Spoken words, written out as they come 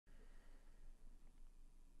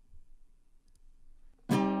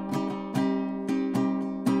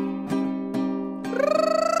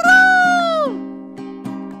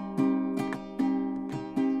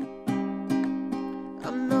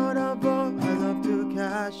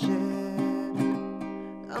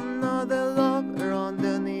flashing. I'm not the lover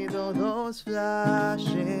underneath all those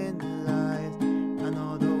flashing lights.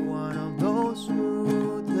 Another one of those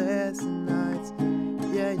moodless nights.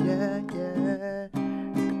 Yeah, yeah, yeah.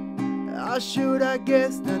 I should have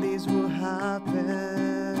guessed that this would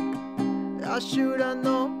happen. I should have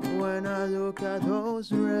known when I look at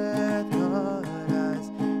those red hot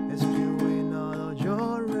eyes. It's spewing all of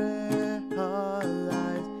your red hot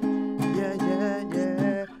lights. Yeah, yeah,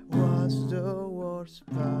 yeah. What's the worst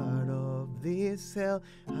part of this hell?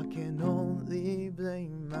 I can only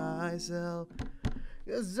blame myself.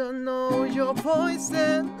 'Cause I know you're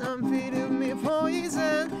poison, I'm feeding me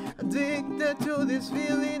poison. Addicted to this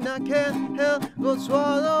feeling, I can't help but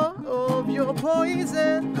swallow of your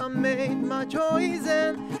poison. I made my choice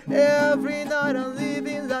and every night I'm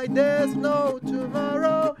living like there's no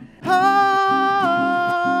tomorrow.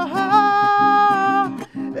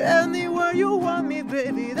 Anywhere you want me,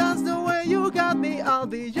 baby, that's the way you got me. I'll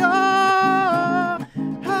be yours.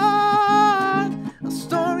 A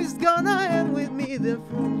story's gonna end with me there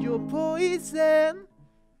from your poison.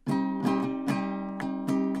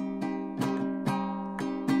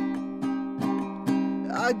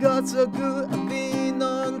 I got so good at being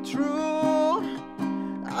untrue.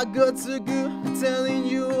 I got so good at telling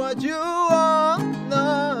you what you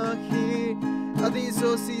wanna hear. I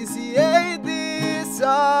dissociate,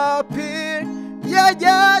 disappear. Yeah,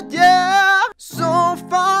 yeah, yeah. So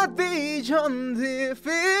far beyond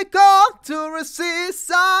difficult to resist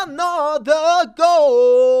another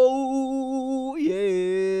goal.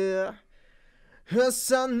 Yeah.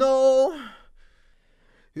 Yes, I know.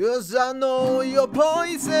 Yes, I know you're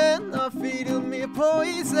poison, I feeding me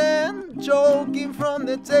poison. Choking from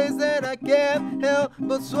the taste that I can't help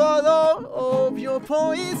but swallow of your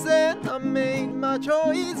poison. I made my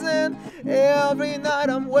choice and every night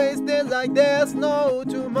I'm wasted like there's no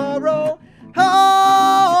tomorrow.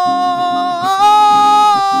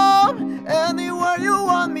 Anywhere you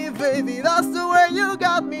want me, baby, that's the way you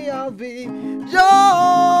got me. I'll be yours.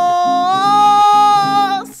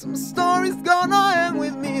 Some story's gonna end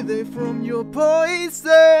with me, they from your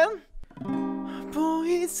poison.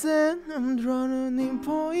 Poison, I'm drowning in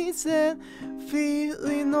poison.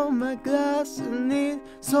 Feeling on my glass and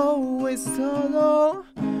it's always hollow.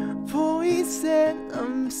 Poison,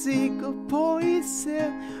 I'm sick of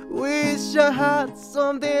poison. Wish I had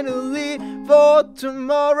something to live for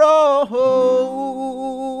tomorrow.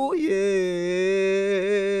 Yeah.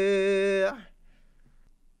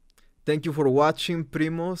 Thank you for watching,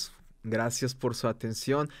 primos. Gracias por su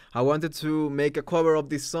atención. I wanted to make a cover of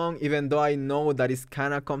this song, even though I know that it's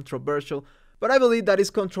kind of controversial. But I believe that it's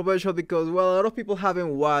controversial because, well, a lot of people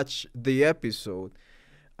haven't watched the episode.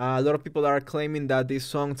 A lot of people are claiming that this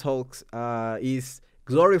song talks is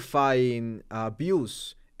glorifying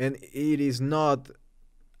abuse, and it is not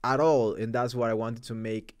at all. And that's why I wanted to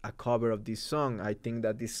make a cover of this song. I think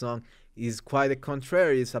that this song is quite the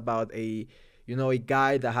contrary. It's about a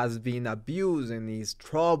guy that has been abused and is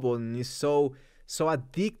troubled and is so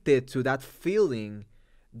addicted to that feeling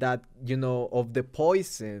that, of the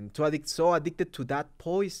poison, so addicted to that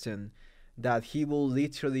poison that he will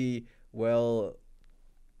literally, well,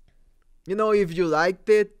 if you liked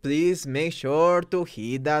it, please make sure to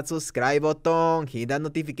hit that subscribe button, hit that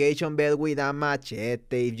notification bell with a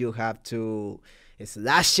machete if you have to,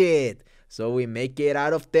 slash it so we make it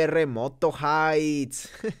out of Terremoto Heights.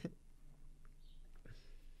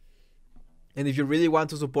 And if you really want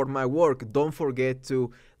to support my work, don't forget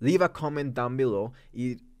to leave a comment down below.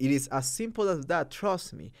 It is as simple as that,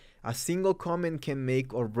 trust me. A single comment can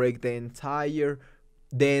make or break the entire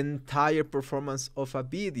performance of a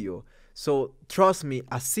video. So trust me,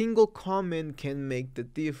 a single comment can make the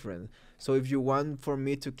difference. So if you want for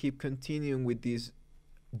me to keep continuing with this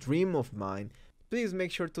dream of mine, please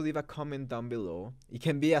make sure to leave a comment down below. It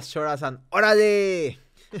can be as short as an órale.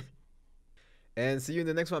 And see you in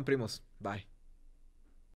the next one, primos. Bye.